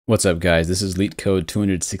What's up guys, this is Leetcode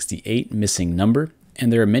 268 missing number,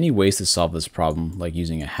 and there are many ways to solve this problem, like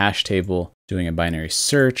using a hash table, doing a binary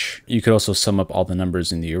search. You could also sum up all the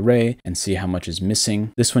numbers in the array and see how much is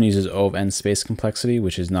missing. This one uses O of n space complexity,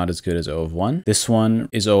 which is not as good as O of 1. This one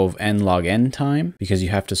is O of n log n time, because you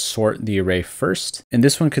have to sort the array first. And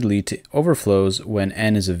this one could lead to overflows when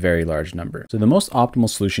n is a very large number. So the most optimal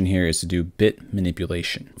solution here is to do bit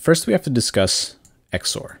manipulation. First, we have to discuss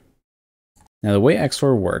XOR. Now the way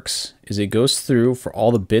XOR works is it goes through for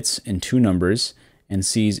all the bits in two numbers and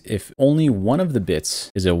sees if only one of the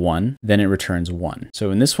bits is a 1, then it returns 1.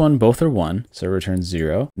 So in this one, both are 1, so it returns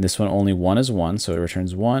 0. In this one, only 1 is 1, so it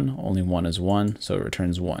returns 1. Only 1 is 1, so it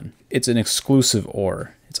returns 1. It's an exclusive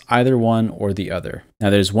OR. It's either one or the other.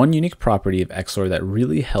 Now there's one unique property of XOR that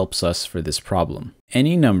really helps us for this problem.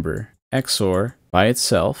 Any number XOR by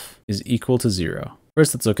itself is equal to 0.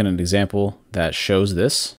 First, let's look at an example that shows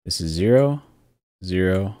this. This is 0,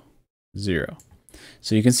 0, 0.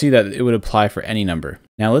 So you can see that it would apply for any number.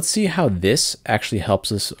 Now let's see how this actually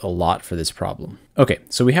helps us a lot for this problem. Okay,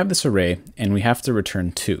 so we have this array and we have to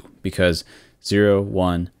return 2 because 0,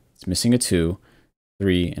 1, it's missing a 2,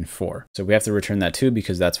 3, and 4. So we have to return that 2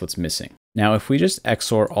 because that's what's missing. Now if we just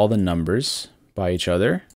XOR all the numbers by each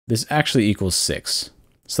other, this actually equals 6.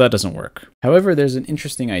 So that doesn't work. However, there's an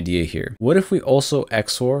interesting idea here. What if we also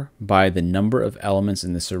XOR by the number of elements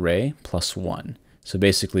in this array plus 1? So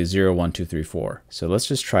basically 0, 1, 2, 3, 4. So let's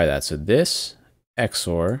just try that. So this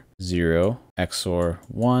XOR 0, XOR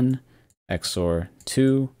 1, XOR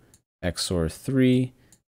 2, XOR 3,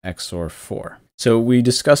 XOR 4. So we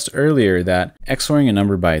discussed earlier that XORing a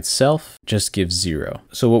number by itself just gives 0.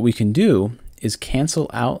 So what we can do is cancel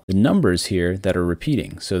out the numbers here that are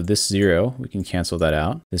repeating. So this 0, we can cancel that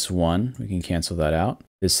out. This 1, we can cancel that out.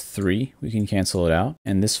 This 3, we can cancel it out.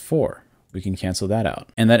 And this 4, we can cancel that out.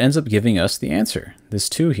 And that ends up giving us the answer, this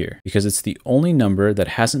 2 here, because it's the only number that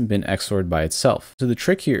hasn't been XORed by itself. So the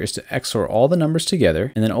trick here is to XOR all the numbers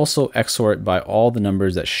together and then also XOR it by all the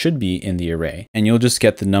numbers that should be in the array. And you'll just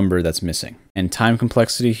get the number that's missing. And time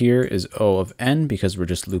complexity here is O of n because we're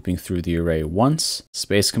just looping through the array once.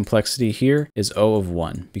 Space complexity here is O of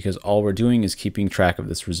 1 because all we're doing is keeping track of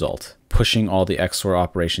this result, pushing all the XOR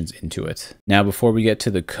operations into it. Now, before we get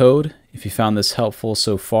to the code, if you found this helpful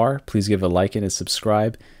so far, please give a like and a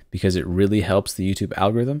subscribe because it really helps the YouTube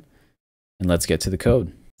algorithm. And let's get to the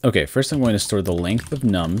code. Okay, first I'm going to store the length of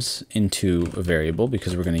nums into a variable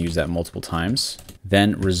because we're going to use that multiple times.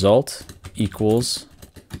 Then result equals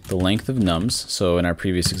the length of nums. So in our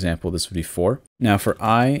previous example, this would be 4. Now for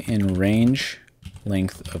I in range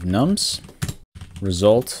length of nums,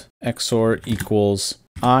 result XOR equals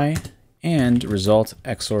I, and result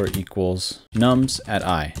XOR equals nums at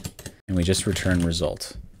I. And we just return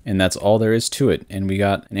result. And that's all there is to it. And we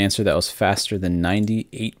got an answer that was faster than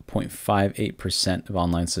 98.58% of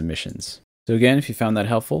online submissions. So again, if you found that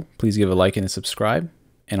helpful, please give a like and a subscribe,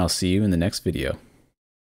 and I'll see you in the next video.